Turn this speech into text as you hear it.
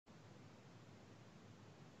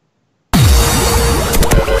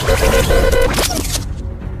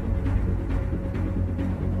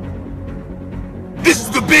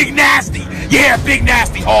Yeah, big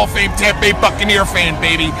nasty Hall of Fame Tampa Bay Buccaneer fan,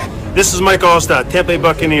 baby. This is Mike Allstott, Tampa Bay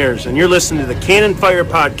Buccaneers, and you're listening to the Cannon Fire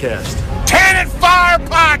Podcast. Cannon Fire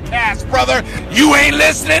Podcast, brother. You ain't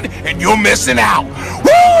listening, and you're missing out.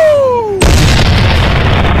 Woo!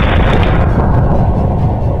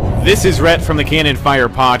 This is Rhett from the Cannon Fire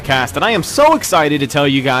Podcast, and I am so excited to tell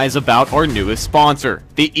you guys about our newest sponsor,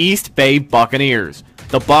 the East Bay Buccaneers.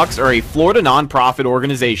 The Bucs are a Florida nonprofit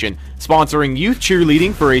organization sponsoring youth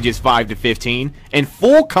cheerleading for ages 5 to 15 and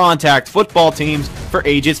full contact football teams for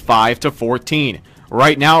ages 5 to 14.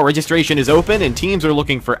 Right now, registration is open and teams are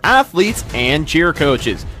looking for athletes and cheer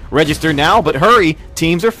coaches. Register now, but hurry,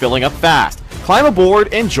 teams are filling up fast. Climb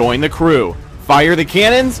aboard and join the crew. Fire the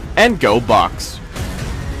cannons and go Bucs.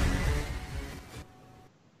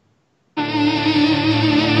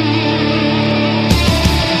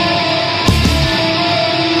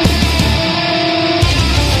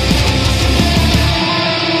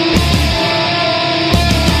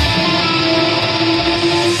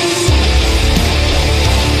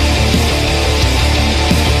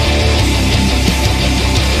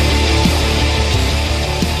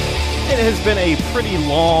 Been a pretty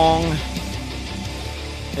long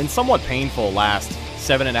and somewhat painful last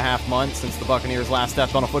 7.5 months since the Buccaneers last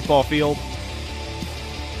stepped on a football field.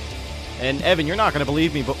 And Evan, you're not going to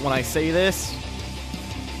believe me, but when I say this,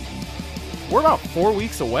 we're about 4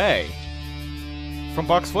 weeks away from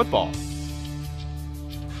Bucs football.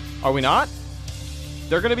 Are we not?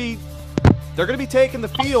 They're going to be taking the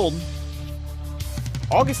field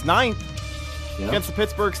August 9th. Yep. Against the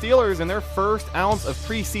Pittsburgh Steelers in their first ounce of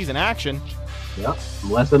preseason action. Yep,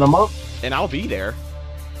 less than a month. And I'll be there.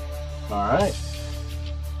 All right.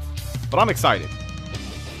 But I'm excited.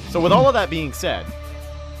 So with all of that being said,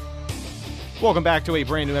 welcome back to a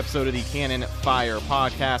brand new episode of the Cannon Fire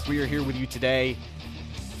Podcast. We are here with you today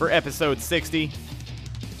for episode 60.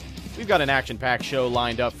 We've got an action-packed show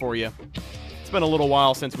lined up for you. It's been a little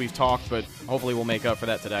while since we've talked, but hopefully we'll make up for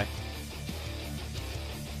that today.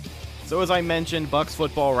 So as I mentioned, Bucs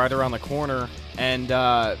football right around the corner, and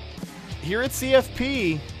here at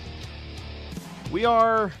CFP, we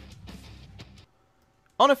are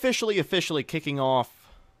officially kicking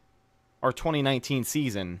off our 2019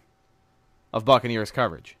 season of Buccaneers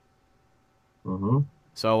coverage. Mm-hmm.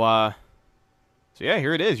 So yeah,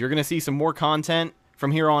 here it is. You're going to see some more content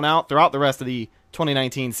from here on out throughout the rest of the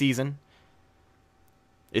 2019 season.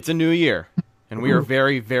 It's a new year, and we are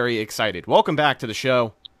very, very excited. Welcome back to the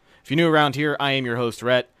show. If you're new around here, I am your host,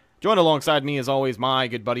 Rhett. Joined alongside me, as always, my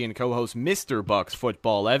good buddy and co-host, Mr. Bucs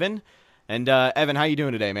Football, Evan. And, Evan, how you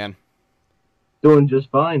doing today, man? Doing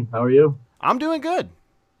just fine. How are you? I'm doing good.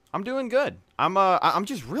 I'm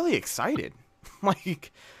just really excited.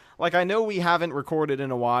 like, I know we haven't recorded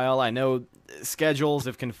in a while. I know schedules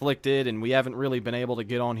have conflicted, and we haven't really been able to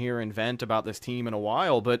get on here and vent about this team in a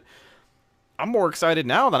while, but I'm more excited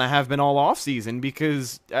now than I have been all offseason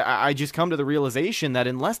because I just come to the realization that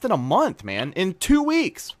in less than a month, man, in 2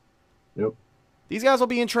 weeks, yep, these guys will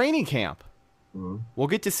be in training camp. Mm-hmm. We'll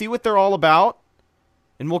get to see what they're all about,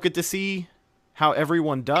 and we'll get to see how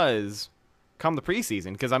everyone does come the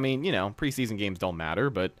preseason. Because, I mean, you know, preseason games don't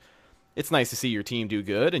matter, but it's nice to see your team do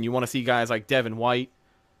good, and you want to see guys like Devin White,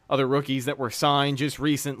 other rookies that were signed just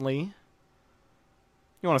recently.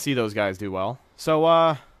 You want to see those guys do well.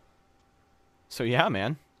 So yeah,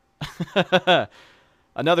 man.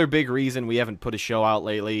 Another big reason we haven't put a show out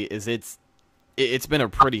lately is it's been a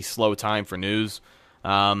pretty slow time for news.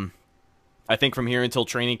 I think from here until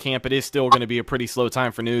training camp, it is still going to be a pretty slow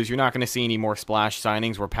time for news. You're not going to see any more splash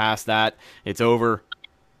signings. We're past that. It's over.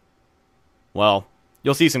 Well,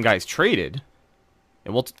 you'll see some guys traded,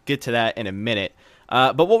 and we'll get to that in a minute.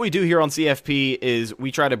 But what we do here on CFP is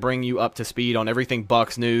we try to bring you up to speed on everything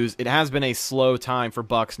Bucs news. It has been a slow time for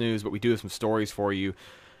Bucs news, but we do have some stories for you.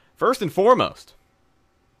 First and foremost,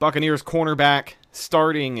 Buccaneers cornerback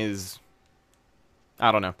starting is,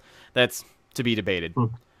 I don't know, that's to be debated.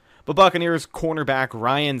 But Buccaneers cornerback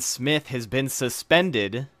Ryan Smith has been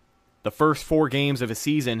suspended the first 4 games of a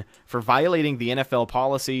season for violating the NFL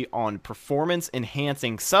policy on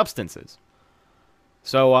performance-enhancing substances.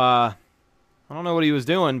 So, I don't know what he was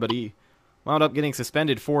doing, but he wound up getting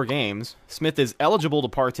suspended 4 games. Smith is eligible to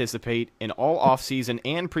participate in all offseason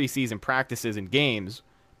and preseason practices and games.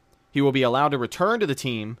 He will be allowed to return to the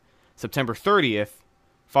team September 30th,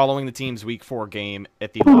 following the team's Week 4 game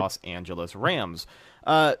at the Los Angeles Rams.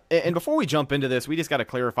 And before we jump into this, we just got to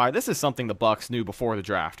clarify, this is something the Bucs knew before the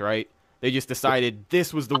draft, right? They just decided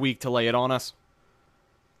this was the week to lay it on us?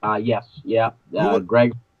 Yes, yeah.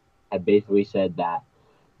 Greg had basically said that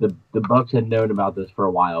the Bucks had known about this for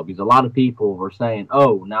a while because a lot of people were saying,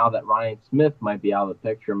 "Oh, now that Ryan Smith might be out of the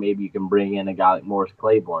picture, maybe you can bring in a guy like Morris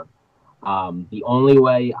Claiborne." The only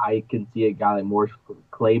way I can see a guy like Morris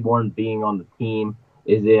Claiborne being on the team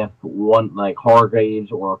is if one like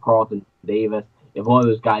Hargraves or Carlton Davis, if one of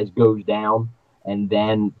those guys goes down, and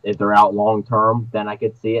then if they're out long term, then I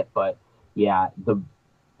could see it. But yeah,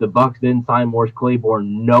 the Bucks didn't sign Morris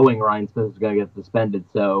Claiborne knowing Ryan Smith is going to get suspended.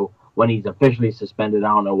 So when he's officially suspended, I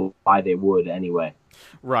don't know why they would anyway.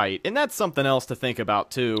 Right, and that's something else to think about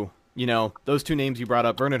too. You know, those two names you brought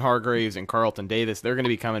up, Vernon Hargraves and Carlton Davis, they're going to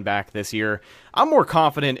be coming back this year. I'm more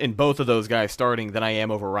confident in both of those guys starting than I am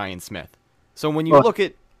over Ryan Smith. So when you look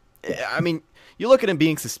at, you look at him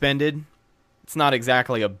being suspended, it's not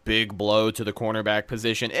exactly a big blow to the cornerback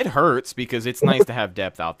position. It hurts because it's nice to have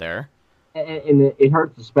depth out there. And it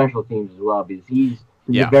hurts the special teams as well because he's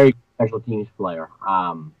a very special teams player.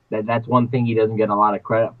 That's one thing he doesn't get a lot of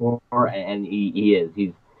credit for, and he is.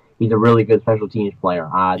 He's a really good special teams player.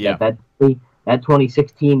 That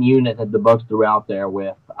 2016 unit that the Bucks threw out there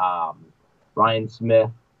with Ryan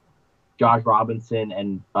Smith, Josh Robinson,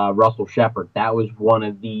 and Russell Shepard, that was one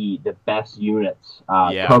of the best units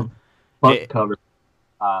covered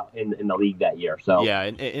in the league that year. So yeah,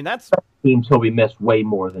 and that's teams he'll be missed way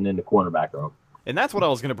more than in the cornerback room. And that's what I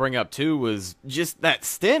was going to bring up too, was just that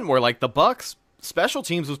stint where like the Bucks special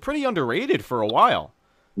teams was pretty underrated for a while.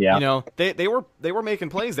 Yeah, you know, they were making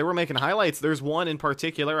plays, they were making highlights. There's one in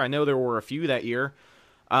particular. I know there were a few that year,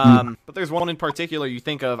 but there's one in particular you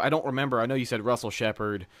think of. I don't remember. I know you said Russell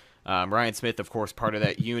Shepard, Ryan Smith, of course, part of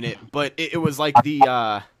that unit, but it was like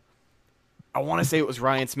the. I want to say it was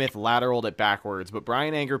Ryan Smith lateraled it backwards, but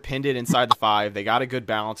Brian Anger pinned it inside the 5. They got a good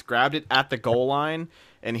balance, grabbed it at the goal line,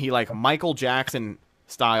 and he, like Michael Jackson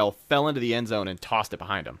style, fell into the end zone and tossed it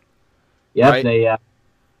behind him. Yeah, right?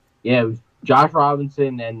 It was Josh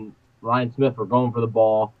Robinson and Ryan Smith were going for the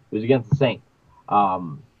ball. It was against the Saints.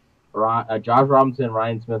 Josh Robinson and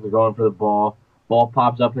Ryan Smith were going for the ball. Ball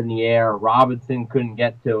pops up in the air. Robinson couldn't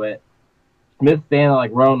get to it. Smith standing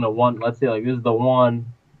like right on the one. Let's say like this is the one.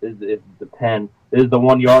 This is the 10. This is the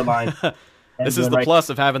 1 yard line. This is the plus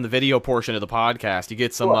of having the video portion of the podcast. You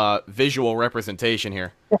get some visual representation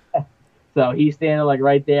here. So he's standing like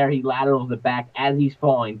right there. He laterals it back as he's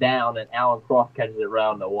falling down, and Alan Croft catches it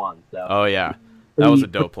around the 1. So oh yeah, that was a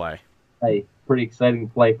dope play. Pretty exciting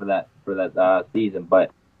play for that season. But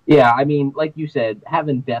yeah, I mean, like you said,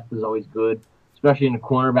 having depth is always good, especially in the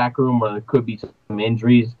cornerback room where there could be some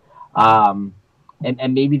injuries.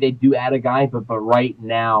 And maybe they do add a guy, but right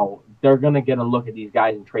now they're going to get a look at these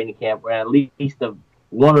guys in training camp, or at least of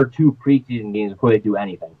 1 or 2 preseason games before they do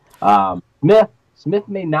anything. Smith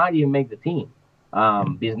may not even make the team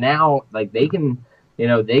because now like they can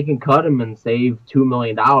cut him and save $2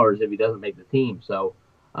 million if he doesn't make the team. So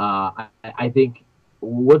I think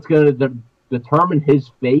what's going to determine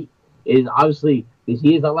his fate is obviously because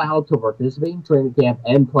he is allowed to participate in training camp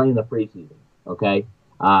and play in the preseason. Okay.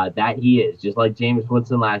 That he is, just like James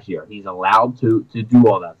Winston last year. He's allowed to do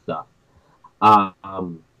all that stuff.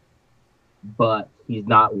 But he's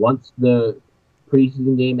not, once the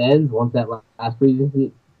preseason game ends, once that last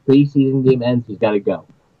preseason game ends, he's got to go.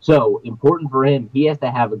 So, important for him, he has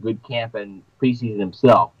to have a good camp and preseason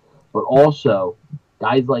himself. But also,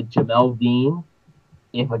 guys like Jamel Dean,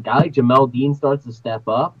 if a guy like Jamel Dean starts to step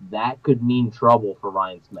up, that could mean trouble for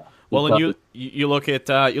Ryan Smith. Well, and you look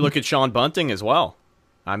at Sean Bunting as well.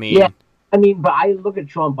 I mean, but I look at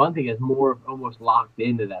Sean Bunting as more almost locked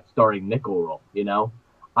into that starting nickel role. You know,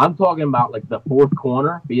 I'm talking about like the 4th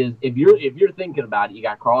corner because if you're thinking about it, you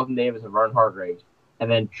got Carlton Davis and Vernon Hargraves, and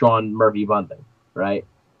then Sean Murphy Bunting, right?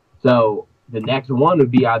 So the next one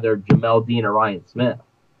would be either Jamel Dean or Ryan Smith.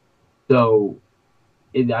 So,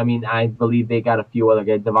 I believe they got a few other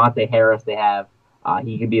guys. Devontae Harris, they have.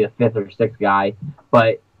 He could be the 5th or 6th guy.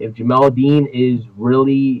 But if Jamel Dean is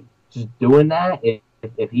really just doing that,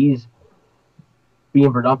 if he's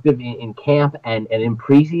being productive in camp and in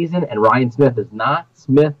preseason, and Ryan Smith is not,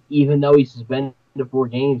 Smith, even though he's suspended 4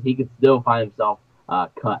 games, he could still find himself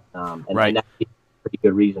cut. Right. And that's a pretty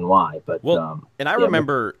good reason why. But and I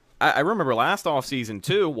remember last offseason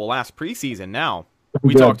too. Well, last preseason now.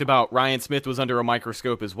 We talked about Ryan Smith was under a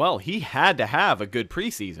microscope as well. He had to have a good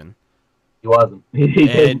preseason. He wasn't.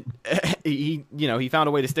 He found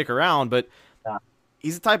a way to stick around, but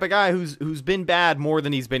he's the type of guy who's been bad more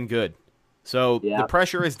than he's been good. So the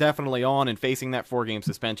pressure is definitely on, and facing that 4-game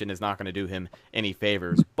suspension is not going to do him any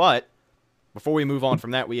favors. But before we move on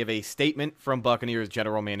from that, we have a statement from Buccaneers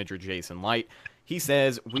general manager Jason Licht. He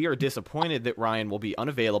says, "We are disappointed that Ryan will be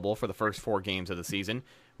unavailable for the first 4 games of the season.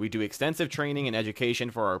 We do extensive training and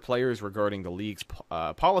education for our players regarding the league's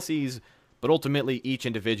policies, but ultimately each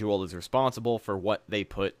individual is responsible for what they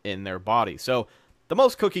put in their body." So the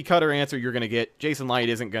most cookie-cutter answer you're going to get, Jason Licht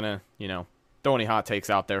isn't going to, throw any hot takes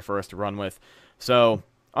out there for us to run with. So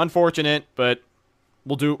unfortunate, but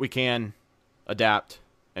we'll do what we can, adapt,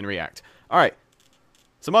 and react. All right.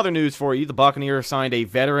 Some other news for you. The Buccaneers signed a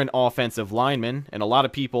veteran offensive lineman, and a lot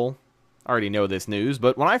of people already know this news,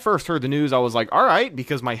 but when I first heard the news, I was like, all right,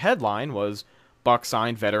 because my headline was Bucs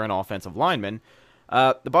signed veteran offensive lineman.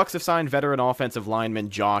 The Bucs have signed veteran offensive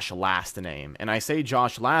lineman Josh Lastname, and I say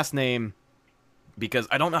Josh Lastname because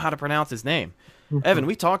I don't know how to pronounce his name. Evan,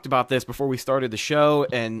 we talked about this before we started the show,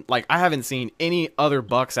 and I haven't seen any other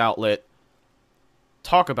Bucs outlet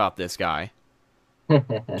talk about this guy.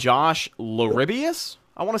 Josh Laribius,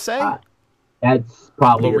 I want to say. That's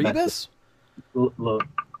probably Laribus?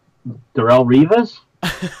 Darrelle Revis?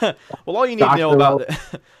 Well, all you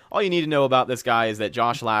need to know about this guy is that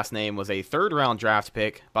Josh Lastname was a 3rd-round draft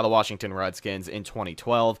pick by the Washington Redskins in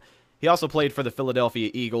 2012. He also played for the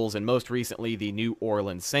Philadelphia Eagles and most recently the New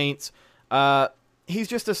Orleans Saints. He's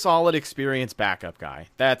just a solid, experienced backup guy.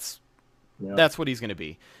 That's what he's going to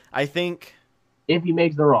be. I think if he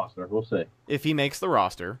makes the roster, we'll see. If he makes the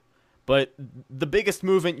roster, but the biggest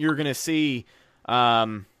movement you're going to see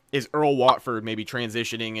is Earl Watford maybe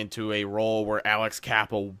transitioning into a role where Alex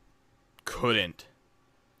Cappa couldn't.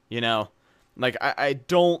 I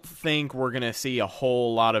don't think we're going to see a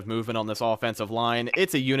whole lot of movement on this offensive line.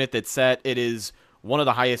 It's a unit that's set. It is one of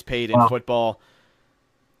the highest paid in football.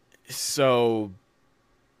 So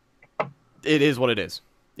it is what it is.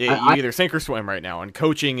 You either sink or swim right now, and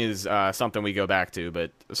coaching is something we go back to.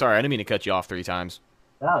 But sorry, I didn't mean to cut you off 3 times.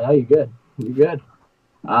 No, you're good. You're good.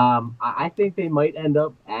 I think they might end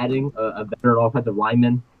up adding a veteran offensive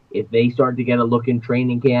lineman if they start to get a look in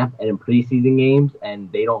training camp and in preseason games,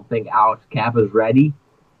 and they don't think Alex Cappa's ready.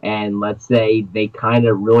 And let's say they kind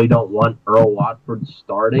of really don't want Earl Watford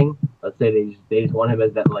starting. Let's say they just want him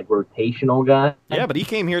as that rotational guy. Yeah, but he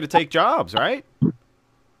came here to take jobs, right?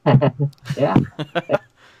 Yeah.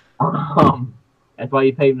 That's why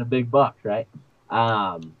you paid him the big bucks, right?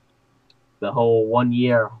 The whole 1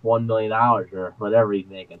 year, $1 million or whatever he's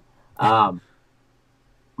making. But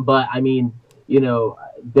I mean,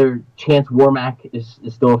 their Chance Warmack is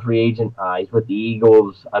still a free agent. He's with the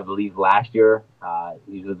Eagles, I believe, last year.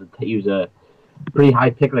 He was a pretty high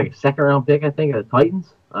pick, like a 2nd-round pick, I think, of the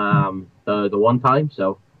Titans. The one time,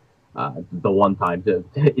 so the one time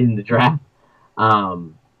in the draft.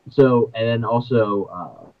 And then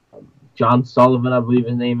also John Sullivan, I believe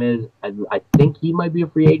his name is. I think he might be a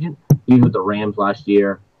free agent. He was with the Rams last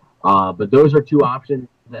year. But those are 2 options.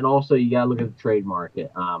 And also you got to look at the trade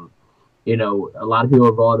market. A lot of people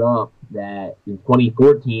have brought up that in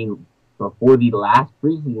 2014, before the last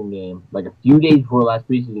preseason game, like a few days before the last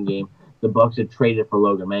preseason game, the Bucs had traded for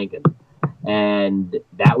Logan Mankins. And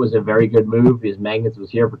that was a very good move because Mankins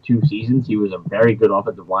was here for 2 seasons. He was a very good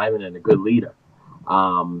offensive lineman and a good leader.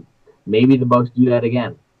 Maybe the Bucs do that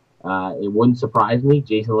again. It wouldn't surprise me.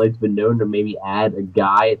 Jason Licht's been known to maybe add a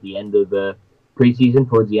guy at the end of the preseason,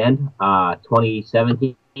 towards the end.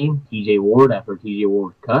 2017, TJ Ward, after TJ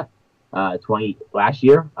Ward was cut. Last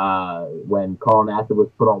year, when Carl Nassib was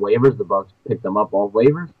put on waivers, the Bucs picked him up off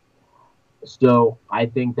waivers. So I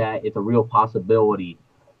think that it's a real possibility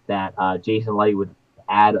that Jason Licht would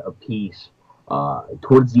add a piece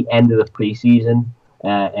towards the end of the preseason,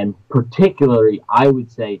 and particularly, I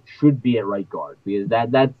would say it should be at right guard because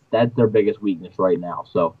that's their biggest weakness right now.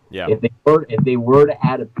 So yeah. if they were to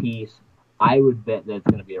add a piece, I would bet that's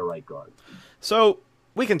going to be a right guard. So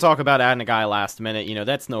we can talk about adding a guy last minute,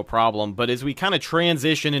 that's no problem. But as we kind of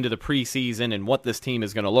transition into the preseason and what this team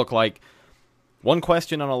is going to look like, one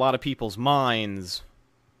question on a lot of people's minds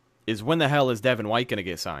is when the hell is Devin White going to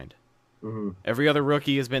get signed? Mm-hmm. Every other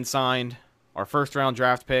rookie has been signed. Our 1st-round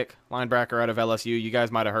draft pick, linebacker out of LSU, you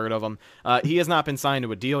guys might have heard of him. He has not been signed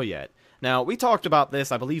to a deal yet. Now, we talked about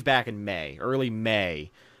this, I believe, back in May, early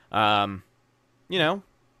May. The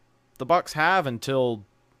Bucs have until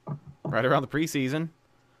right around the preseason.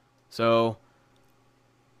 So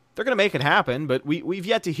they're going to make it happen, but we've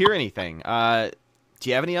yet to hear anything. Do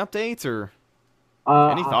you have any updates or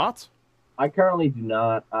any thoughts? I currently do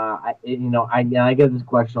not. I get this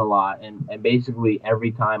question a lot, and basically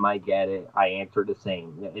every time I get it, I answer the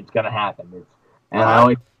same. It's going to happen.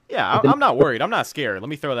 I'm not worried. I'm not scared. Let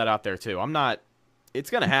me throw that out there too. It's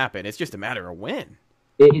going to happen. It's just a matter of when.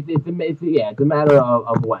 It's a matter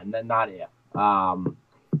of when, not if.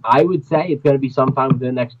 I would say it's going to be sometime within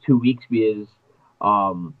the next 2 weeks because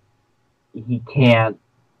he can't.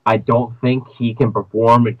 I don't think he can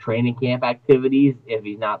perform at training camp activities if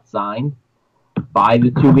he's not signed by the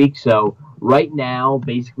 2 weeks. So right now,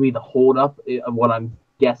 basically the holdup of what I'm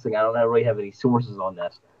guessing, I don't really have any sources on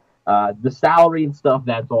this. The salary and stuff,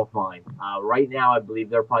 that's all fine. Right now, I believe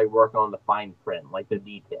they're probably working on the fine print, like the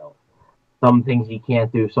details. Some things he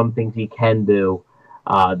can't do, some things he can do.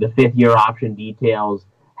 The 5th-year option details,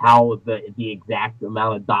 how the exact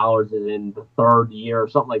amount of dollars is in the 3rd year or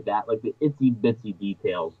something like that, like the itsy-bitsy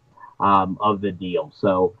details of the deal.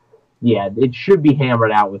 So, yeah, it should be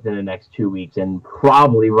hammered out within the next 2 weeks, and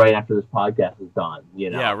probably right after this podcast is done.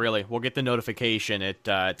 Yeah, really. We'll get the notification at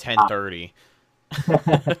 10:30.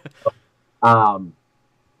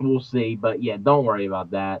 We'll see, but yeah, don't worry about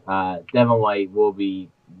that. Devin White will be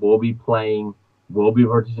playing, will be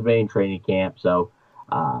participating in training camp. So,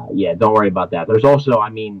 yeah, don't worry about that. There's also, I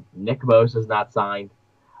mean, Nick Bosa's not signed.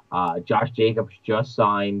 Josh Jacobs just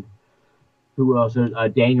signed. Who else?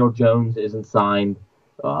 Daniel Jones isn't signed.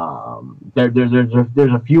 There's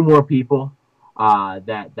a few more people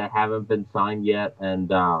that haven't been signed yet,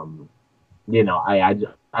 and I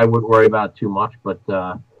wouldn't worry about it too much, but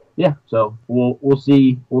yeah. So we'll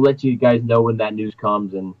see. We'll let you guys know when that news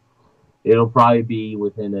comes, and it'll probably be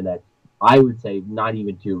within the next. I would say not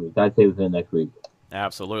even 2 weeks. I'd say within the next week.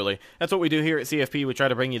 Absolutely. That's what we do here at CFP. We try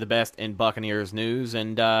to bring you the best in Buccaneers news,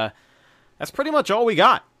 and that's pretty much all we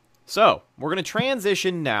got. So we're going to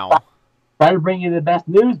transition now. Try to bring you the best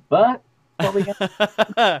news, but what we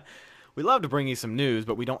got? We love to bring you some news,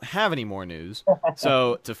 but we don't have any more news.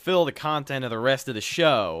 So to fill the content of the rest of the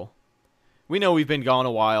show, we know we've been gone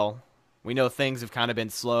a while. We know things have kind of been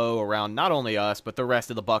slow around not only us, but the rest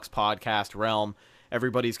of the Bucs podcast realm.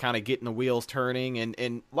 Everybody's kind of getting the wheels turning.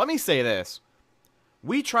 And let me say this.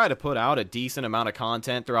 We try to put out a decent amount of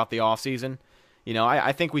content throughout the offseason. You know,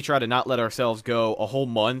 I think we try to not let ourselves go a whole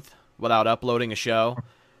month without uploading a show.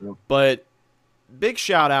 But big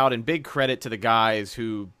shout out and big credit to the guys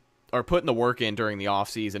who are putting the work in during the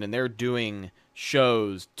offseason, and they're doing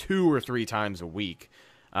shows 2 or 3 times a week.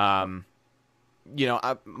 My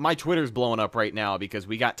Twitter's blowing up right now because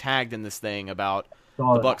we got tagged in this thing about the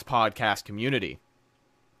Bucs podcast community.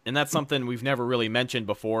 And that's something we've never really mentioned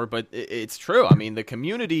before, but it's true. I mean, the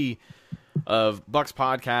community of Bucs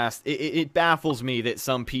podcast, it baffles me that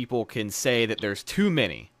some people can say that there's too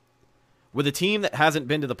many. With a team that hasn't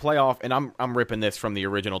been to the playoff, and I'm ripping this from the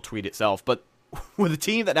original tweet itself, but with a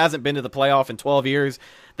team that hasn't been to the playoff in 12 years,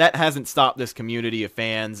 that hasn't stopped this community of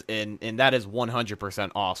fans, and that is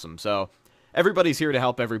 100% awesome. So everybody's here to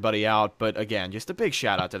help everybody out, but again, just a big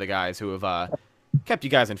shout out to the guys who have kept you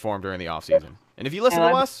guys informed during the offseason. And if you listen to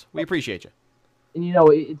us, we appreciate you. And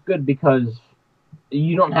it's good because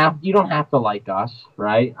you don't have to like us,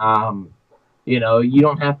 right? You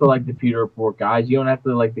don't have to like the Pewter Report guys. You don't have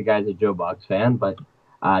to like the guys at Joe Bucks Fan, but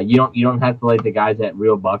you don't have to like the guys at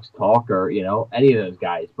Real Bucks Talk or any of those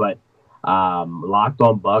guys. But Locked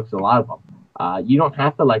On Bucks, a lot of them. You don't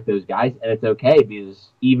have to like those guys, and it's okay because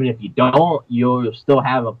even if you don't, you'll still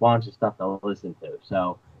have a bunch of stuff to listen to.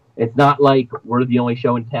 So it's not like we're the only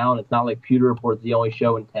show in town. It's not like Pewter Report's the only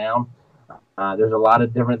show in town. There's a lot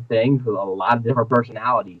of different things with a lot of different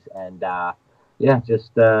personalities, and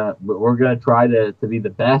we're going to try to be the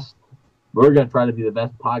best. We're going to try to be the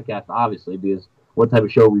best podcast, obviously, because what type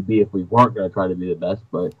of show we'd be if we weren't going to try to be the best.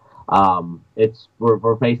 But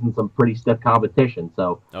we're facing some pretty stiff competition.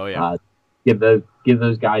 So give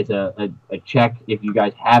those guys a check if you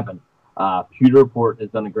guys haven't. Pewter Report has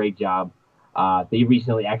done a great job. They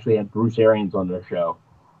recently actually had Bruce Arians on their show,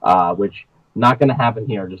 which not going to happen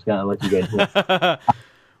here. Just going to let you guys know.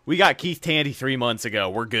 We got Keith Tandy 3 months ago.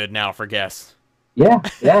 We're good now for guests. Yeah.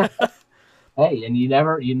 Hey, and you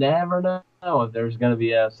never know if there's going to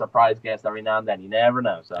be a surprise guest every now and then. You never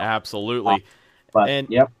know. So absolutely.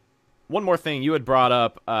 One more thing you had brought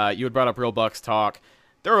up. Real Bucks Talk.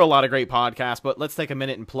 There are a lot of great podcasts, but let's take a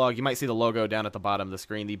minute and plug. You might see the logo down at the bottom of the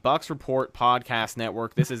screen. The Bucs Report Podcast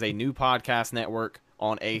Network. This is a new podcast network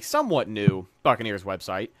on a somewhat new Buccaneers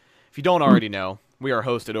website. If you don't already know, we are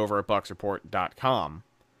hosted over at bucsreport.com.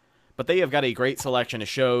 But they have got a great selection of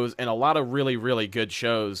shows and a lot of really, really good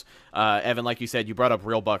shows. Evan, like you said, you brought up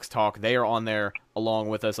Real Bucks Talk. They are on there along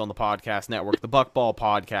with us on the podcast network. The Buck Ball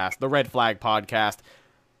Podcast, the Red Flag Podcast,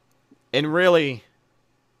 and really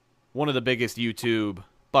one of the biggest YouTube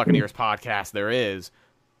Buccaneers podcasts there is,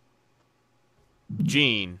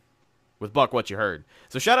 Gene, with Buck What You Heard.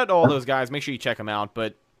 So shout out to all those guys. Make sure you check them out.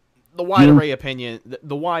 But the wide array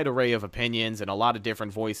of opinions and a lot of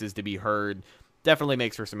different voices to be heard definitely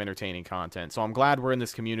makes for some entertaining content. So I'm glad we're in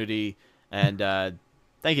this community, and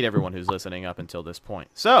thank you to everyone who's listening up until this point.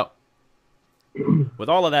 So With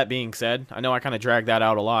all of that being said, I know I kind of dragged that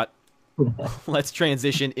out a lot. Let's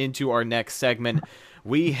transition into our next segment.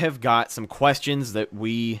 We have got some questions that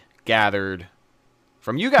we gathered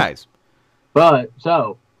from you guys. But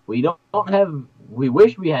so we don't have. We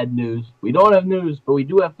wish we had news. We don't have news, but we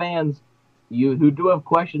do have fans. Who do have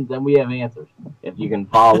questions, and we have answers. If you can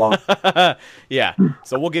follow along. Yeah.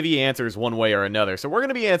 So we'll give you answers one way or another. So we're going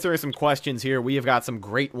to be answering some questions here. We have got some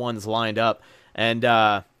great ones lined up. And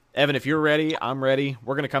Evan, if you're ready, I'm ready.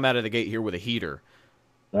 We're going to come out of the gate here with a heater.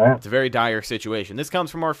 All right. It's a very dire situation. This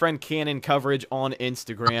comes from our friend Cannon Coverage on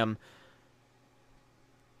Instagram.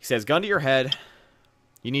 He says, gun to your head,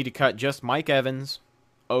 you need to cut just Mike Evans,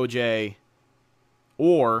 OJ,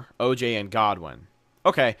 or OJ and Godwin.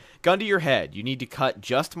 Okay, gun to your head, you need to cut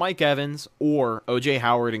just Mike Evans or OJ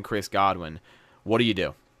Howard and Chris Godwin. What do you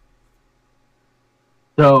do?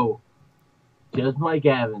 So, just Mike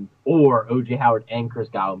Evans or OJ Howard and Chris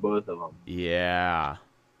Godwin, both of them. Yeah.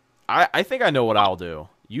 I think I know what I'll do.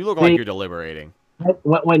 You look like you're deliberating.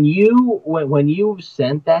 When you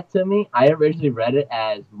sent that to me, I originally read it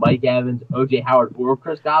as Mike Evans, OJ Howard, or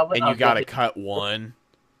Chris Godwin. And you got to cut one?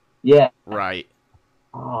 Yeah. Right.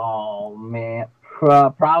 Oh, man.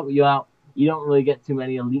 Probably you don't really get too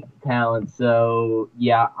many elite talents, so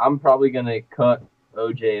yeah, I'm probably going to cut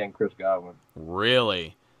OJ and Chris Godwin.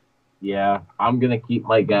 Really? Yeah, I'm going to keep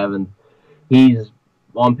Mike Evans. He's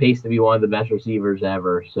on pace to be one of the best receivers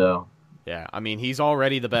ever, so. Yeah, I mean, he's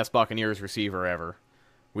already the best Buccaneers receiver ever.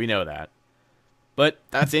 We know that. But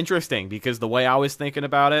that's interesting because the way I was thinking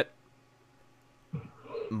about it,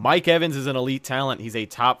 Mike Evans is an elite talent. He's a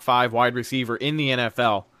top 5 wide receiver in the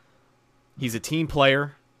NFL. He's a team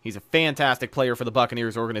player. He's a fantastic player for the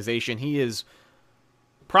Buccaneers organization. He is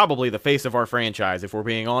probably the face of our franchise, if we're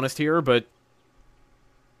being honest here. But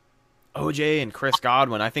OJ and Chris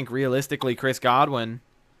Godwin, I think realistically Chris Godwin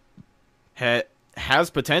has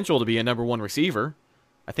potential to be a number 1 receiver.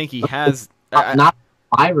 I think he has... not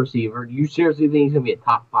a 5 receiver. Do you seriously think he's going to be a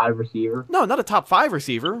top 5 receiver? No, not a top 5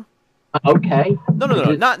 receiver. Okay. No,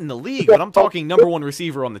 not in the league, but I'm talking number 1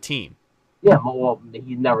 receiver on the team. Yeah, well,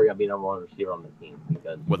 he's never going to be number 1 receiver on the team.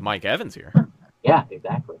 Because... With Mike Evans here. Yeah,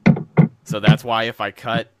 exactly. So that's why if I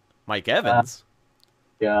cut Mike Evans,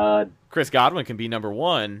 God. Chris Godwin can be number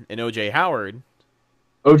 1, and OJ Howard.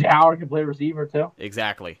 OJ Howard can play receiver, too?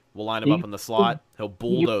 Exactly. We'll line him up in the slot. He'll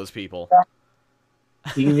bulldoze people.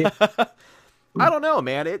 I don't know,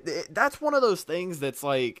 man. That's one of those things that's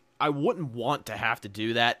like, I wouldn't want to have to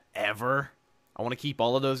do that ever. I want to keep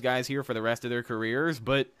all of those guys here for the rest of their careers,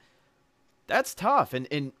 but that's tough.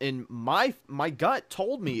 And my gut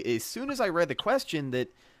told me as soon as I read the question that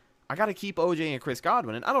I got to keep OJ and Chris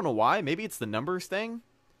Godwin. And I don't know why. Maybe it's the numbers thing.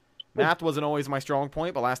 Math wasn't always my strong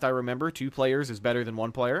point, but last I remember, 2 players is better than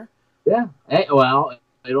 1 player. Yeah. Hey, well,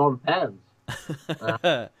 it all depends.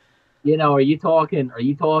 Are you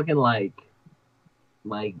talking like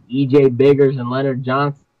E.J. Biggers and Leonard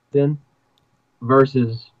Johnson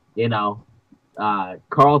versus,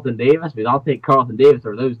 Carlton Davis? Because I'll take Carlton Davis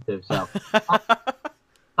over those two. So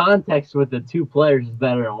context with the 2 players is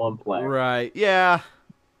better than 1 player. Right. Yeah.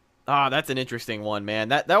 That's an interesting one, man.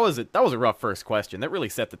 That was a rough first question. That really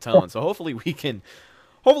set the tone. So hopefully we can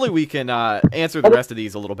answer the rest of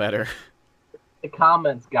these a little better. The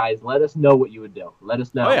comments, guys, let us know what you would do. Let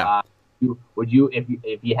us know. Oh, yeah. Would you,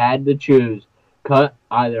 if you had to choose, cut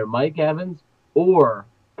either Mike Evans or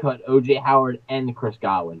cut OJ Howard and Chris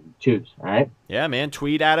Godwin? Choose, all right? Yeah, man.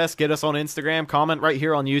 Tweet at us, get us on Instagram, comment right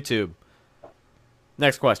here on YouTube.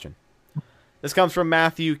 Next question. This comes from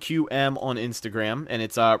Matthew QM on Instagram, and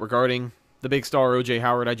it's regarding the big star OJ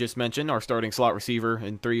Howard I just mentioned, our starting slot receiver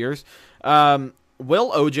in 3 years.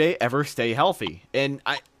 Will OJ ever stay healthy? And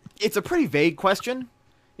it's a pretty vague question.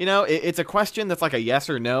 It's a question that's like a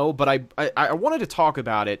yes or no, but I wanted to talk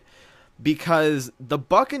about it because the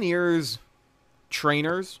Buccaneers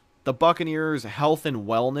trainers, the Buccaneers health and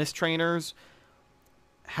wellness trainers,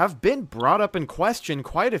 have been brought up in question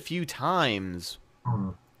quite a few times.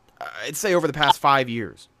 I'd say over the past 5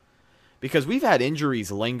 years, because we've had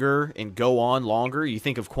injuries linger and go on longer. You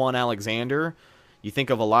think of Quan Alexander, you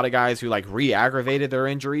think of a lot of guys who re-aggravated their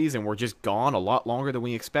injuries and were just gone a lot longer than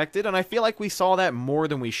we expected. And I feel like we saw that more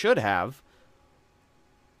than we should have.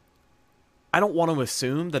 I don't want to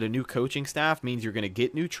assume that a new coaching staff means you're going to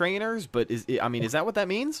get new trainers, but is that what that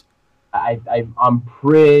means? I'm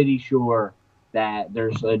pretty sure that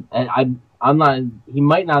there's I'm not. He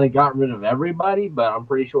might not have gotten rid of everybody, but I'm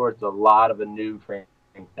pretty sure it's a lot of a new training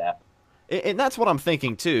staff. And that's what I'm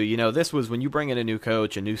thinking too. This was when you bring in a new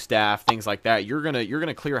coach, a new staff, things like that. You're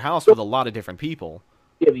gonna clear house with a lot of different people.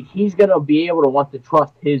 Yeah, but he's gonna be able to want to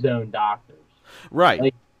trust his own doctors. Right.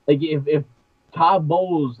 Like if Todd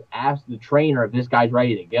Bowles asked the trainer if this guy's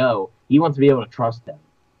ready to go, he wants to be able to trust him.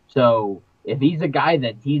 So if he's a guy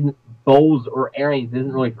that Bowles or Arians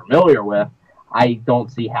isn't really familiar with, I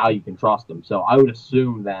don't see how you can trust him. So I would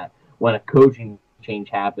assume that when a coaching change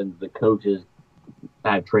happens, the coaches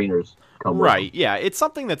have trainers come right. Yeah, it's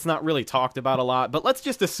something that's not really talked about a lot, but let's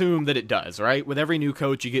just assume that it does, right? With every new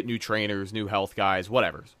coach, you get new trainers, new health guys,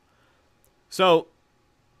 whatever. So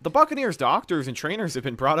the Buccaneers doctors and trainers have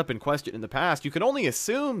been brought up in question in the past. You can only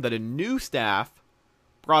assume that a new staff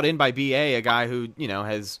brought in by BA, a guy who,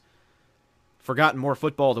 has forgotten more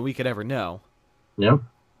football than we could ever know. Yeah.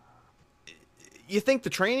 You think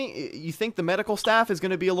the medical staff is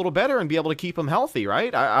going to be a little better and be able to keep him healthy,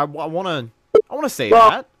 right? I want to say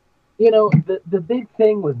that. The big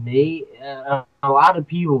thing with me, a lot of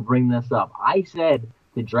people bring this up. I said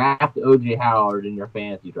to draft O.J. Howard in your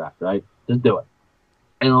fantasy draft, right? Just do it.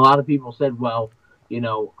 And a lot of people said, well,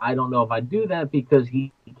 I don't know if I'd do that because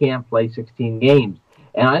he can't play 16 games.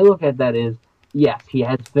 And I look at that as, yes, he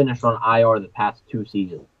has finished on IR the past 2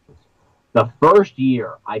 seasons. The first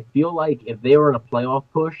year, I feel like if they were in a playoff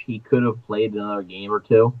push, he could have played another game or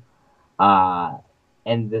two.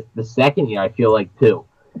 And the second year, I feel like, too.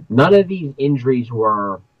 None of these injuries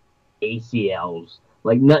were ACLs.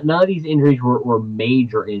 Like, none of these injuries were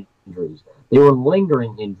major injuries. They were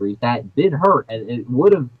lingering injuries that did hurt, and it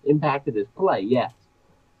would have impacted his play, yes.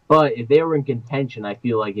 But if they were in contention, I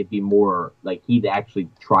feel like it'd be more like he'd actually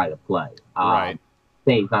try to play. Right.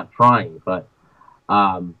 Say he's not trying, but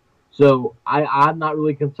so I'm not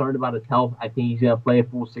really concerned about his health. I think he's going to play a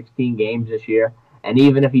full 16 games this year, and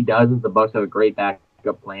even if he doesn't, the Bucs have a great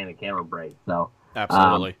backup plan in Cameron Brate. So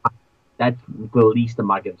absolutely, that's the least of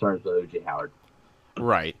my concerns with O.J. Howard.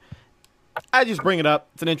 Right. I just bring it up.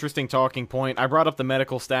 It's an interesting talking point. I brought up the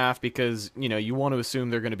medical staff because, you want to assume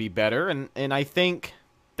they're going to be better, and I think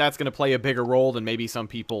that's going to play a bigger role than maybe some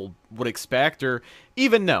people would expect or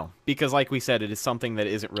even know, because like we said, it is something that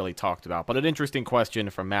isn't really talked about. But an interesting question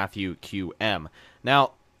from Matthew QM.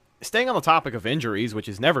 Now, staying on the topic of injuries, which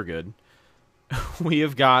is never good, we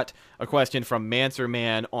have got a question from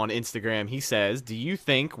Manserman on Instagram. He says, do you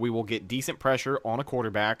think we will get decent pressure on a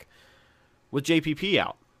quarterback with JPP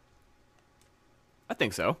out? I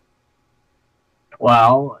think so.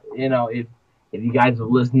 Well, if you guys have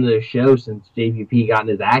listened to the show since JPP got in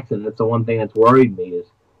his accident, that's the one thing that's worried me is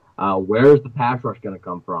where is the pass rush going to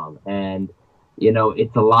come from? And,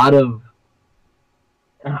 it's a lot of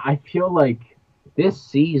 – I feel like this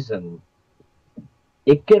season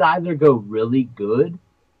it could either go really good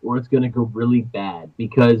or it's going to go really bad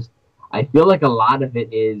because I feel like a lot of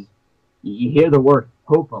it is you hear the word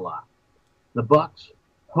hope a lot. The Bucs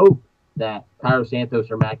hope that Cairo Santos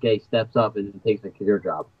or Matt Gay steps up and takes the kicker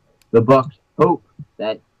job. The Bucs hope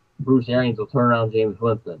that Bruce Arians will turn around James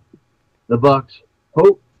Winston. The Bucs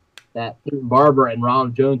hope that Peyton Barber and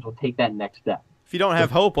Ronald Jones will take that next step. If you don't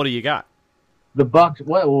have hope, what do you got? The Bucs,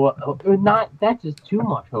 that's just too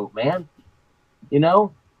much hope, man. The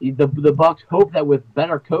Bucs hope that with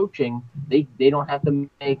better coaching, they don't have to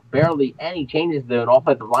make barely any changes to an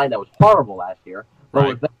offensive line that was horrible last year. But right.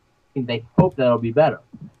 with better coaching, they hope that it'll be better.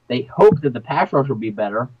 They hope that the pass rush will be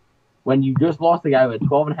better. When you just lost a guy with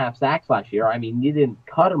 12.5 sacks last year, I mean, you didn't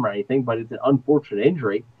cut him or anything, but it's an unfortunate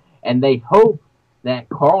injury. And they hope that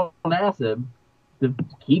Carl Nassib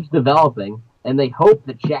keeps developing, and they hope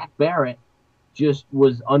that Shaq Barrett just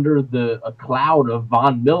was under a cloud of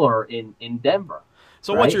Von Miller in Denver.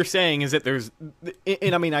 So what you're saying is that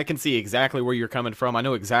and I mean, I can see exactly where you're coming from. I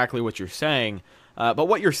know exactly what you're saying. But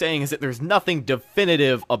what you're saying is that there's nothing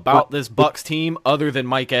definitive about this Bucs team other than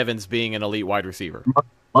Mike Evans being an elite wide receiver.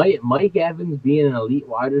 Mike Evans being an elite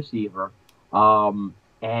wide receiver,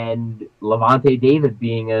 and Levante David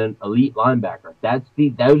being an elite linebacker.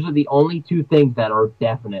 Those are the only 2 things that are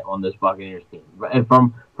definite on this Buccaneers team, and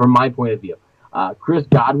from my point of view. Chris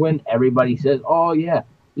Godwin, everybody says, oh yeah,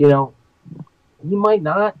 he might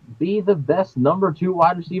not be the best number 2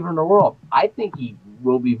 wide receiver in the world. I think he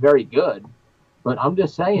will be very good, but I'm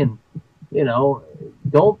just saying,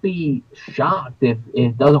 don't be shocked if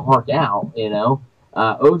it doesn't work out.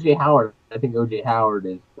 O.J. Howard, I think O.J. Howard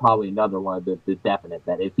is probably another one of the definite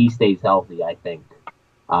that if he stays healthy, I think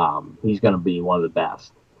he's going to be one of the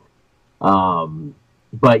best.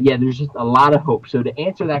 But, yeah, there's just a lot of hope. So to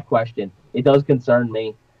answer that question, it does concern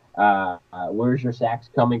me. Where's your sacks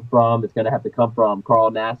coming from? It's going to have to come from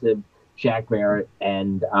Carl Nassib, Shaq Barrett,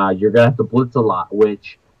 and you're going to have to blitz a lot,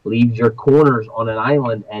 which leaves your corners on an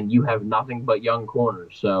island, and you have nothing but young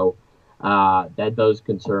corners. So that does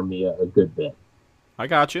concern me a good bit. I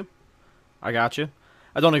got you. I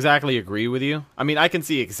don't exactly agree with you. I mean, I can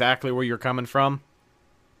see exactly where you're coming from.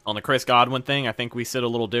 On the Chris Godwin thing, I think we sit a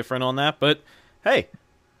little different on that, but hey,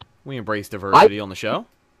 we embrace diversity on the show.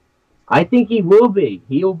 I think he will be.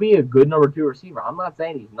 He'll be a good number 2 receiver. I'm not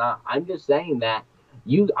saying he's not. I'm just saying that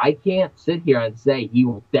I can't sit here and say he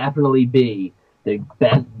will definitely be the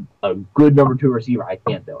best, a good number 2 receiver. I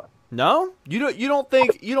can't do it. No, you don't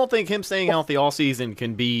think him staying healthy all season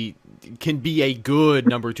can be a good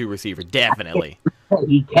number 2 receiver? Definitely,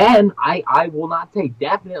 he can. I will not say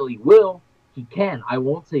definitely will. He can. I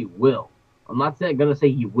won't say will. I'm not going to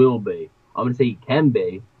say he will be. I'm going to say he can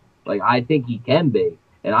be. Like, I think he can be.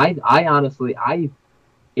 And I honestly,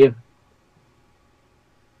 if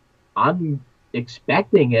I'm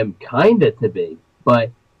expecting him kind of to be,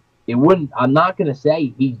 but it wouldn't. I'm not gonna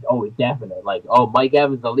say he's definite. Like, Mike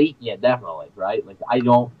Evans elite, yeah, definitely, right? Like, I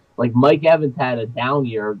don't like Mike Evans had a down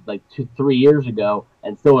year like 2-3 years ago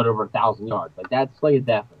and still had over 1,000 yards. Like, that's like a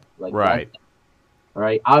definite. Like, right. All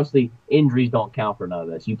right. Obviously, injuries don't count for none of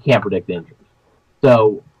this. You can't predict injuries.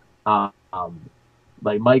 So,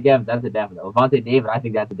 like Mike Evans, that's a definite. Levante David, I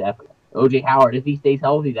think that's a definite. OJ Howard, if he stays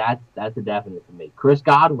healthy, that's a definite to me. Chris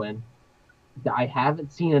Godwin, I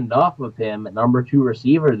haven't seen enough of him at number 2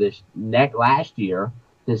 receiver last year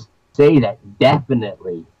to say that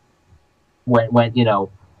definitely went.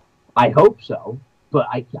 I hope so, but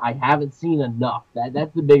I haven't seen enough.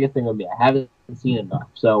 That's the biggest thing with me. I haven't seen enough.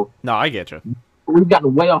 So no, I get you. We've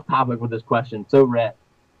gotten way off topic with this question. So, Rhett.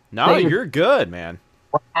 No, you're good, man.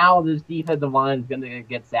 How this defensive line is going to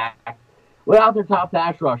get sacked without their top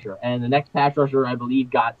pass rusher, and the next pass rusher, I believe,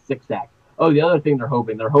 got 6 sacks. Oh, the other thing they're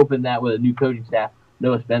hoping that with a new coaching staff,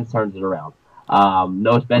 Noah Spence turns it around.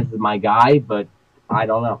 Noah Spence is my guy, but I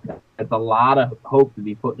don't know. It's a lot of hope to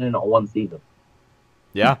be putting in on one season.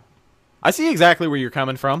 Yeah, I see exactly where you're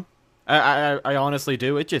coming from. I honestly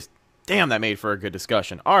do. It just, damn, that made for a good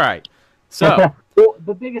discussion. All right, so well,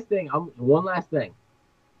 the biggest thing, one last thing.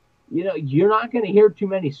 You're not going to hear too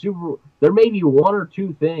many there may be 1 or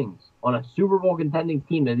 2 things on a Super Bowl contending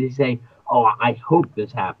team that they say, I hope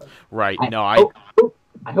this happens. Right. I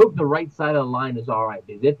hope the right side of the line is all right.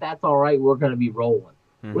 Because if that's all right, we're going to be rolling.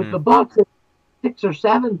 Mm-hmm. With the Bucs, 6 or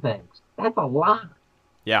 7 things. That's a lot.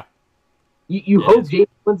 Yeah. You hope James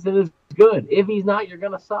Winston is good. If he's not, you're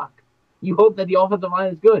going to suck. You hope that the offensive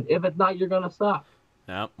line is good. If it's not, you're going to suck.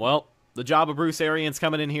 Yeah. Well, the job of Bruce Arians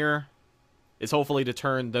coming in here is hopefully to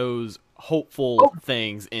turn those hopeful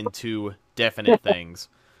things into definite things.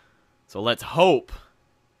 So let's hope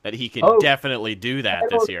that he can definitely do that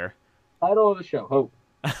this year. Title of the show, Hope.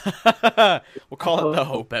 We'll call it the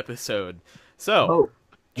Hope episode. So,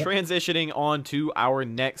 transitioning on to our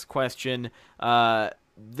next question.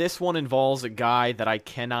 This one involves a guy that I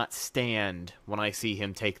cannot stand when I see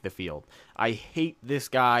him take the field. I hate this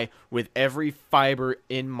guy with every fiber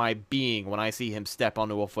in my being when I see him step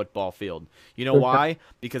onto a football field. You know why?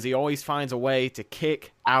 Because he always finds a way to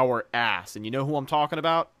kick our ass. And you know who I'm talking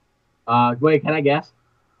about? Wait, can I guess?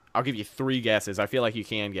 I'll give you 3 guesses. I feel like you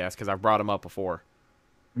can guess because I've brought him up before.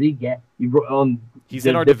 3 guess? He's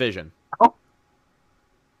in our division.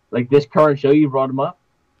 Like this current show, you brought him up?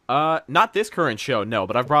 Not this current show, no,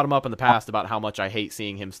 but I've brought him up in the past about how much I hate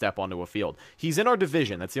seeing him step onto a field. He's in our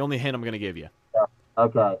division. That's the only hint I'm going to give you.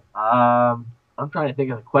 Okay. I'm trying to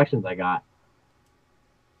think of the questions I got.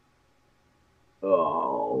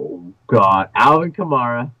 Oh, God. Alvin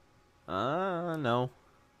Kamara. No.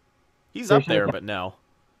 He's up there, but no.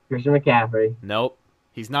 Christian McCaffrey. Nope.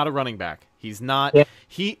 He's not a running back. He's not.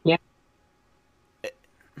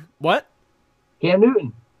 What? Cam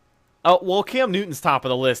Newton. Oh, well, Cam Newton's top of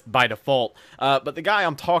the list by default. But the guy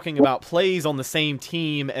I'm talking about plays on the same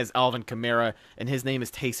team as Alvin Kamara, and his name is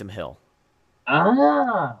Taysom Hill.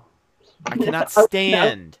 Ah. I cannot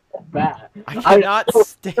stand. I cannot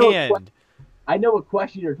stand. I know what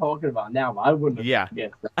question you're talking about now, but I wouldn't have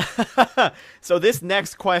guessed that. So this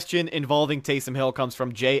next question involving Taysom Hill comes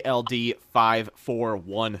from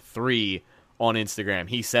JLD5413 on Instagram.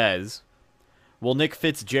 He says, will Nick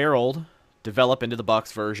Fitzgerald develop into the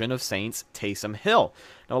Bucs version of Saints Taysom Hill?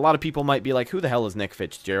 Now, a lot of people might be like, who the hell is Nick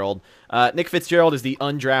Fitzgerald? Nick Fitzgerald is the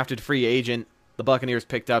undrafted free agent the Buccaneers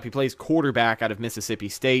picked up. He plays quarterback out of Mississippi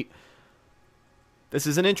State. This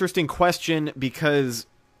is an interesting question because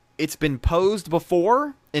it's been posed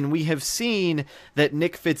before, and we have seen that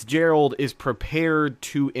Nick Fitzgerald is prepared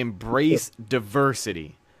to embrace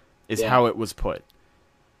diversity, is how it was put.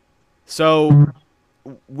 So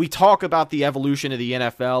we talk about the evolution of the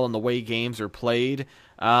NFL and the way games are played.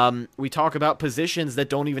 We talk about positions that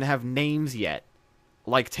don't even have names yet,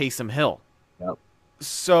 like Taysom Hill. Yep.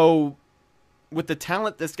 So with the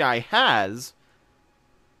talent this guy has,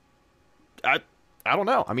 I don't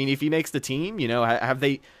know. I mean, if he makes the team, have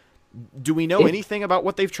they Do we know anything about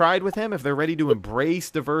what they've tried with him? If they're ready to embrace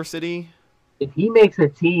diversity? If he makes a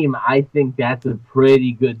team, I think that's a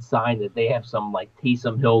pretty good sign that they have some like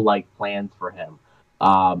Taysom Hill like plans for him.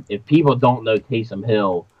 If people don't know Taysom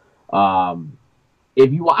Hill,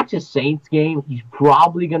 if you watch a Saints game, he's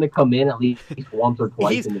probably going to come in at least once or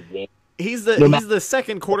twice in the game. He's the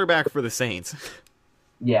second quarterback for the Saints.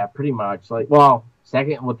 Yeah, pretty much.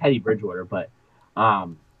 Second with Teddy Bridgewater, but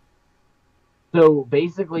so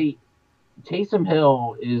basically, Taysom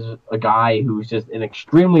Hill is a guy who's just an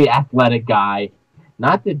extremely athletic guy,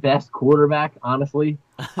 not the best quarterback, honestly.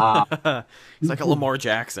 He's like a Lamar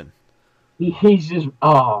Jackson. He's just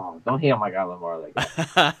don't hate on my guy Lamar like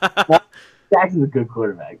that. Well, Jackson's a good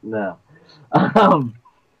quarterback. No.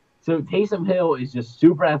 So Taysom Hill is just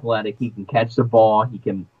super athletic. He can catch the ball.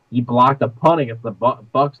 He blocked a punt against the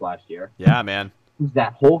Bucks last year. Yeah, man.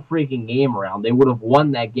 That whole freaking game around. They would have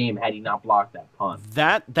won that game had he not blocked that punt.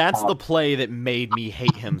 That's the play that made me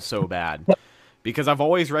hate him so bad. Because I've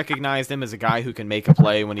always recognized him as a guy who can make a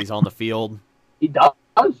play when he's on the field. He does.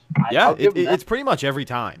 It's pretty much every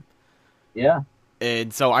time. Yeah.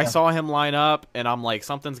 And so I saw him line up, and I'm like,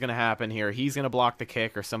 something's going to happen here. He's going to block the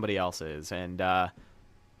kick or somebody else is. And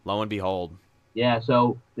lo and behold. Yeah,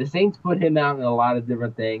 so the Saints put him out in a lot of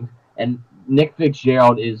different things. And Nick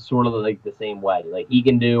Fitzgerald is sort of like the same way. Like, he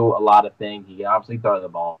can do a lot of things. He can obviously throw the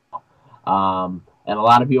ball. And a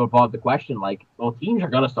lot of people brought up the question, like, well, teams are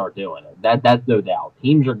going to start doing it. That's no doubt.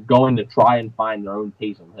 Teams are going to try and find their own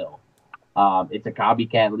Taysom Hill. It's a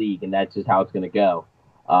copycat league, and that's just how it's going to go.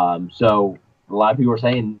 So a lot of people are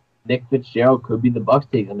saying Nick Fitzgerald could be the Bucs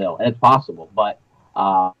Taysom Hill, and it's possible. But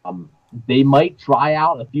they might try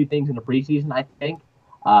out a few things in the preseason, I think.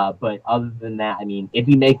 But other than that, I mean, if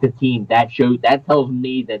he makes the team, that tells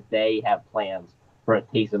me that they have plans for a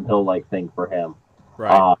Taysom Hill-like thing for him.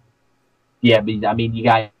 Right. Yeah, but, I mean, you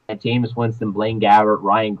got Jameis Winston, Blaine Gabbert,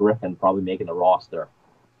 Ryan Griffin probably making the roster.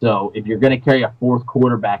 So if you're going to carry a fourth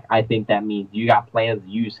quarterback, I think that means you got plans to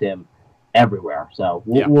use him everywhere. So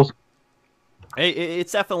we'll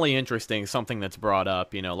It's definitely interesting, something that's brought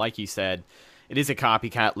up. You know, like you said, it is a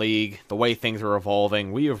copycat league. The way things are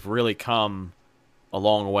evolving, we have really come a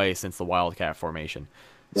long way since the Wildcat formation.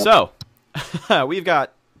 Yep. So, we've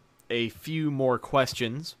got a few more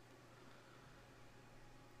questions.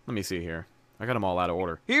 Let me see here. I got them all out of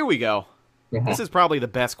order. Here we go. Yeah. This is probably the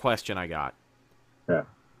best question I got. Yeah.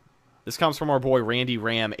 This comes from our boy Randy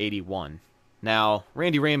Ram 81. Now,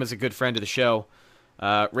 Randy Ram is a good friend of the show.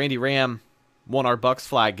 Randy Ram won our Bucks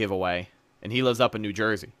flag giveaway, and he lives up in New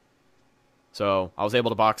Jersey. So I was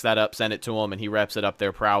able to box that up, send it to him, and he reps it up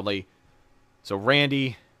there proudly. So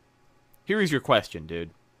Randy, here is your question,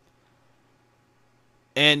 dude.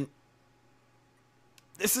 And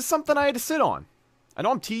this is something I had to sit on. I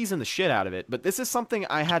know I'm teasing the shit out of it, but this is something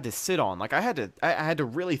I had to sit on. Like I had to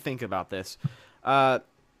really think about this.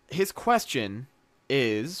 His question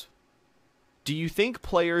is, do you think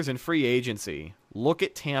players in free agency look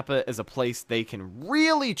at Tampa as a place they can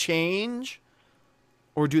really change,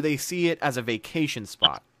 or do they see it as a vacation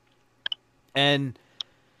spot? And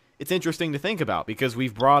it's interesting to think about because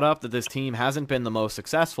we've brought up that this team hasn't been the most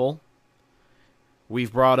successful.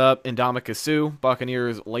 We've brought up Ndamukong Suh,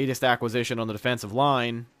 Buccaneers' latest acquisition on the defensive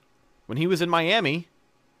line. When he was in Miami,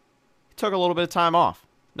 he took a little bit of time off.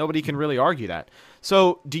 Nobody can really argue that.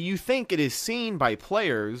 So, do you think it is seen by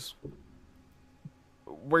players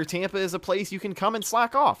where Tampa is a place you can come and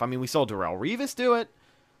slack off? I mean, we saw Darrelle Revis do it.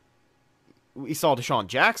 We saw Deshaun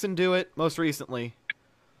Jackson do it most recently.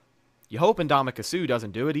 You hope Ndamukong Suh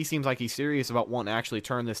doesn't do it. He seems like he's serious about wanting to actually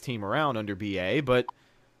turn this team around under BA, but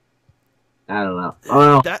I don't know.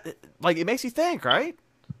 It makes you think, right?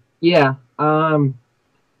 Yeah.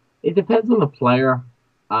 It depends on the player.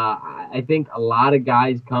 I think a lot of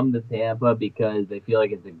guys come to Tampa because they feel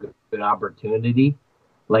like it's a good opportunity.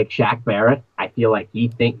 Like Shaq Barrett, I feel like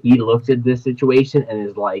he looks at this situation and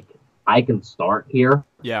is like, I can start here.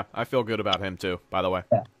 Yeah, I feel good about him too, by the way.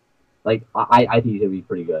 Yeah. Like, I think he's going to be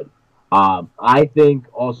pretty good. I think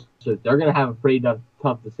also they're going to have a pretty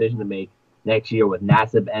tough decision to make next year with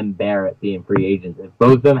Nassib and Barrett being free agents. If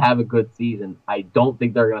both of them have a good season, I don't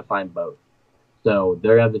think they're going to sign both. So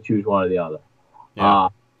they're going to have to choose one or the other. Yeah.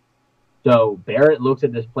 So Barrett looks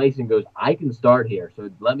at this place and goes, I can start here, so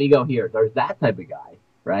let me go here. There's that type of guy,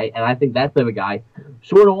 right? And I think that type of guy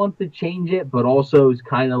sort of wants to change it, but also is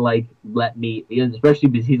kind of like, let me, especially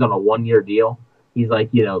because he's on a 1-year deal. He's like,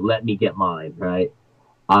 let me get mine, right?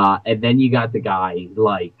 And then you got the guy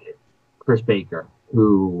like Chris Baker,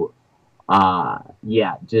 who,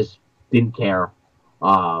 just didn't care.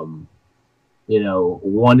 Wanted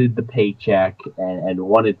the paycheck and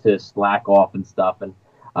wanted to slack off and stuff. And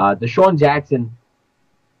Deshaun Jackson,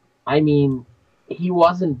 I mean,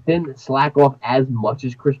 didn't slack off as much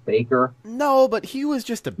as Chris Baker. No, but he was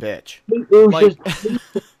just a bitch. It was Like-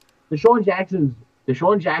 Deshaun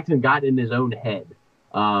Jackson got in his own head.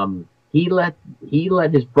 He let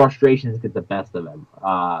his frustrations get the best of him.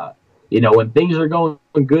 When things are going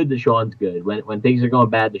good, Deshaun's good. When things are going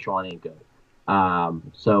bad, Deshaun ain't good.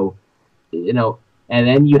 And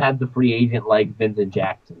then you have the free agent like Vincent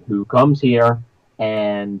Jackson, who comes here,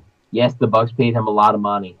 and yes, the Bucs paid him a lot of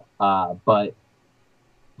money, but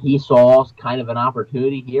he saw kind of an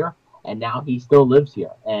opportunity here, and now he still lives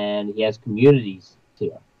here, and he has communities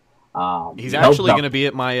here. He's actually going to be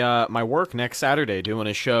at my work next Saturday doing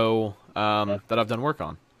a show that I've done work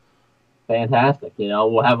on. Fantastic.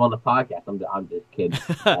 We'll have on the podcast. I'm just kidding.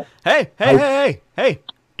 Hey.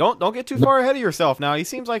 Don't get too far ahead of yourself now. He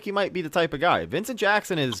seems like he might be the type of guy. Vincent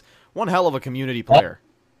Jackson is one hell of a community player.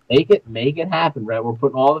 Make it happen, Brett. We're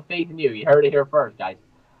putting all the faith in you. You heard it here first, guys.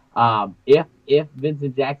 If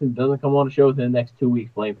Vincent Jackson doesn't come on the show within the next 2 weeks,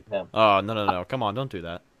 blame him. Oh, no. Come on, don't do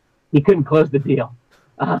that. He couldn't close the deal.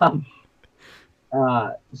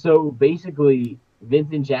 So basically,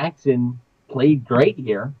 Vincent Jackson played great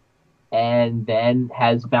here, and then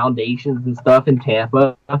has foundations and stuff in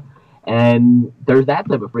Tampa, and there's that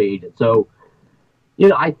type of free agent. So,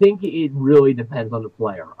 I think it really depends on the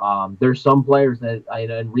player. There's some players that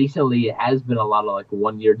and recently it has been a lot of like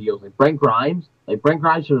 1-year deals, like Brent Grimes. Like Brent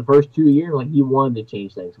Grimes for the first 2 years, like he wanted to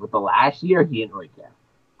change things, but the last year he didn't really care.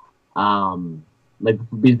 And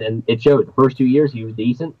it showed. The first 2 years he was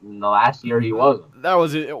decent, and the last year he wasn't. That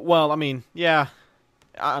was it. Well, I mean, yeah,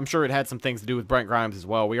 I'm sure it had some things to do with Brent Grimes as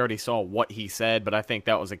well. We already saw what he said, but I think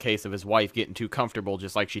that was a case of his wife getting too comfortable,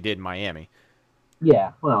 just like she did in Miami.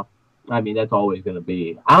 Yeah, well, I mean, that's always going to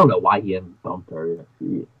be. I don't know why he hasn't bumped her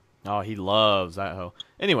yet. Oh, he loves that hoe.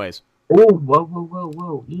 Anyways. Oh,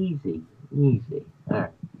 whoa. Easy. All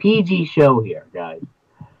right. PG show here, guys.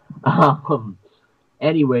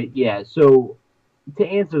 Anyway, yeah, so to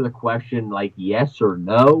answer the question, like, yes or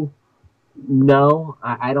no,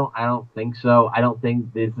 I don't think so. I don't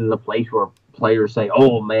think this is a place where players say,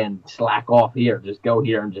 oh, man, slack off here. Just go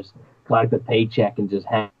here and just collect a paycheck and just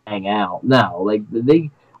hang out. No, like,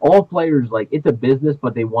 all players, like, it's a business,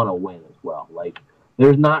 but they want to win as well. Like,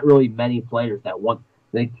 there's not really many players that want,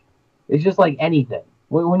 like, it's just like anything.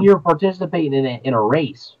 When you're participating in a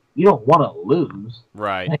race, you don't want to lose.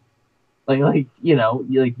 Right. Like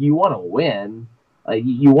you want to win. Like,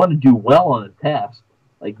 you want to do well on a test.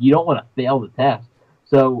 Like, you don't want to fail the test.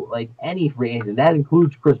 So, like, any free agent, that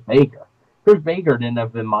includes Chris Baker. Chris Baker didn't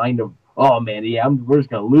have in mind of, oh, man, yeah, we're just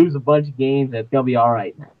going to lose a bunch of games and it's going to be all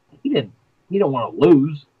right. He didn't want to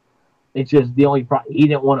lose. It's just he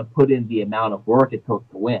didn't want to put in the amount of work it took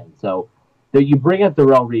to win. So you bring up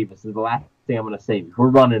Darrelle Revis is the last thing I'm going to say. We're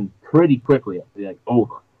running pretty quickly. Like,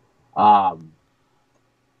 over. Darrelle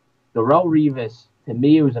Revis, to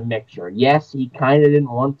me, it was a mixture. Yes, he kind of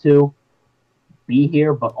didn't want to be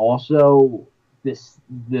here, but also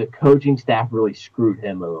the coaching staff really screwed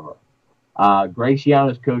him over. Greg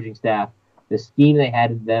Schiano's coaching staff, the scheme they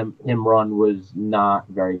had him run was not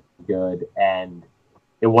very good, and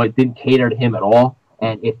it didn't cater to him at all.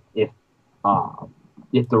 And if Darrelle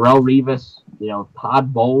Revis,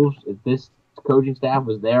 Todd Bowles, if this coaching staff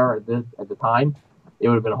was there at the time, it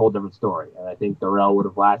would have been a whole different story. And I think Darrelle would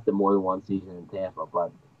have lasted more than one season in Tampa.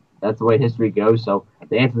 But that's the way history goes. So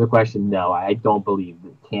to answer the question, no, I don't believe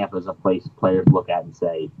that Tampa is a place players look at and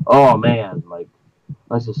say, oh, man, like,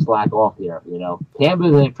 let's just slack off here. Tampa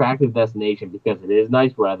is an attractive destination because it is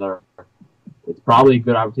nice weather. It's probably a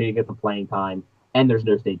good opportunity to get some playing time, and there's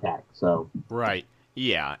no state tax. So right,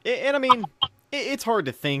 yeah, and I mean, it's hard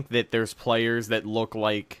to think that there's players that look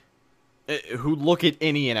like who look at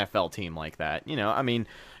any NFL team like that. I mean,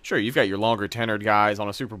 sure, you've got your longer tenured guys on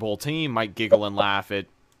a Super Bowl team might giggle and laugh at.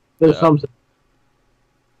 There's some.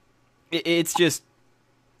 It's just.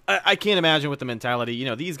 I can't imagine with the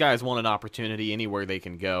mentality, these guys want an opportunity anywhere they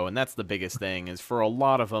can go, and that's the biggest thing, is for a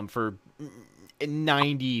lot of them, for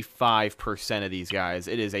 95% of these guys,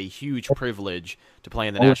 it is a huge privilege to play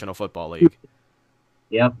in the National Football League.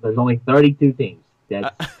 Yep, there's only 32 teams.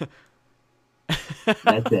 That's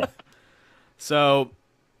it. So,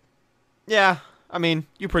 yeah, I mean,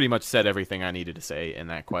 you pretty much said everything I needed to say in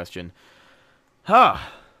that question. Man,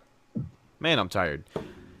 I'm tired.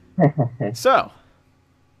 So,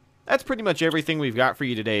 that's pretty much everything we've got for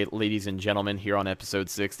you today, ladies and gentlemen, here on episode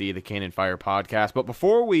 60 of the Cannon Fire Podcast. But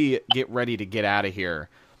before we get ready to get out of here,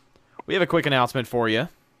 we have a quick announcement for you.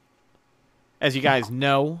 As you guys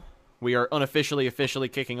know, we are officially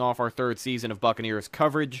kicking off our third season of Buccaneers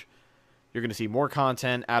coverage. You're going to see more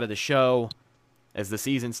content out of the show as the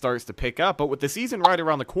season starts to pick up. But with the season right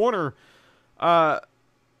around the corner,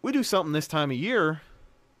 we do something this time of year.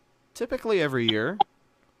 Typically every year.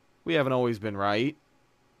 We haven't always been right.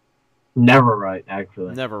 Never right,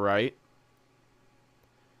 actually. Never right.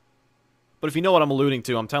 But if you know what I'm alluding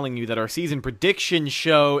to, I'm telling you that our season prediction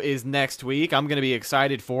show is next week. I'm going to be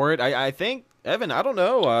excited for it. I think, Evan, I don't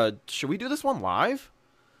know, should we do this one live?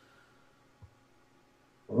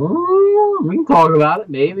 We can talk about it,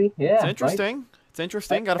 maybe. Yeah, it's interesting. Right? It's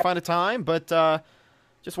interesting. Got to find a time, but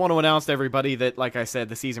just want to announce to everybody that, like I said,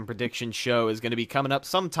 the season prediction show is going to be coming up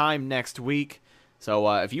sometime next week.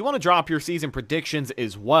 So if you want to drop your season predictions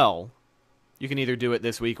as well, you can either do it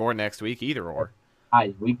this week or next week, either or.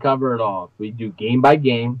 Guys, we cover it all. We do game by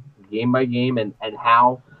game, and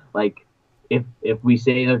how, like, if we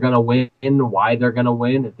say they're going to win, why they're going to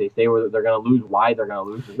win. If they say they're going to lose, why they're going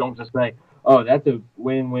to lose. We don't just say, oh, that's a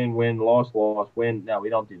win, loss, win. No, we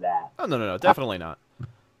don't do that. Oh, no, definitely not.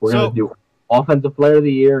 We're going to do offensive player of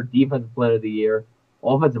the year, defensive player of the year,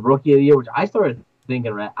 offensive rookie of the year, which I started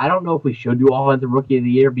thinking, I don't know if we should do offensive rookie of the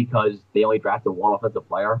year because they only drafted one offensive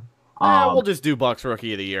player. We'll just do Bucks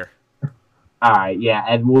rookie of the year. All right, yeah,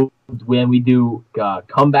 and when we do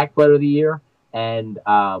comeback player of the year and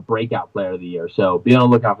breakout player of the year. So be on the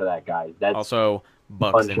lookout for that, guys. That's also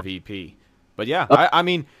Bucks MVP. But yeah, I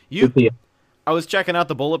mean, I was checking out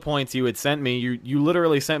the bullet points you had sent me. You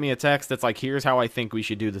literally sent me a text that's like, here's how I think we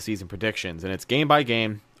should do the season predictions. And it's game by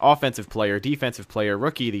game, offensive player, defensive player,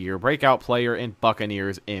 rookie of the year, breakout player, and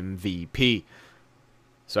Buccaneers MVP.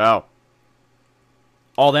 So,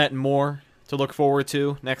 all that and more to look forward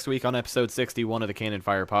to next week on episode 61 of the Cannon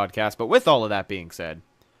Fire Podcast. But with all of that being said,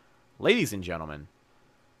 ladies and gentlemen,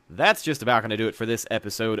 that's just about going to do it for this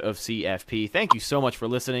episode of CFP. Thank you so much for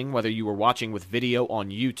listening, whether you were watching with video on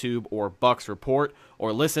YouTube or Bucks Report,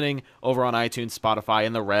 or listening over on iTunes, Spotify,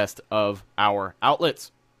 and the rest of our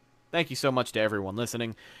outlets. Thank you so much to everyone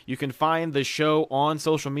listening. You can find the show on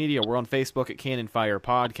social media. We're on Facebook at Cannon Fire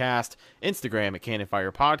Podcast, Instagram at Cannon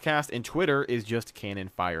Fire Podcast, and Twitter is just Cannon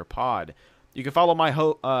Fire Pod. You can follow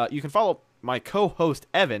my co-host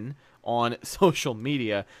Evan on social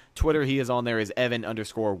media. Twitter, he is on there as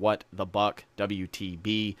Evan_WhatTheBuck,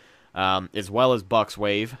 WTB, as well as Bucks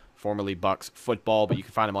Wave, formerly Bucks Football, but you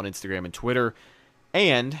can find him on Instagram and Twitter.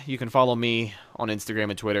 And you can follow me on Instagram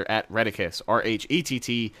and Twitter at Rhettakus,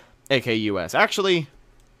 RHETTAKUS. Actually,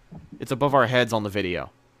 it's above our heads on the video,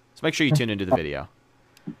 so make sure you tune into the video.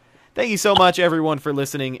 Thank you so much, everyone, for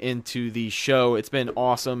listening into the show. It's been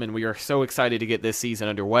awesome, and we are so excited to get this season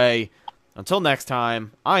underway. Until next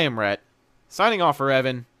time, I am Rhett, signing off for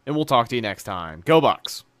Evan, and we'll talk to you next time. Go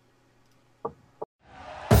Bucks!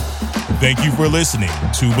 Thank you for listening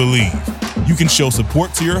to Believe. You can show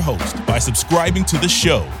support to your host by subscribing to the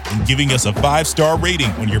show and giving us a 5-star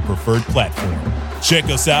rating on your preferred platform. Check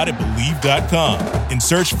us out at Believe.com and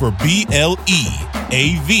search for BLEAV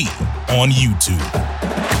on YouTube.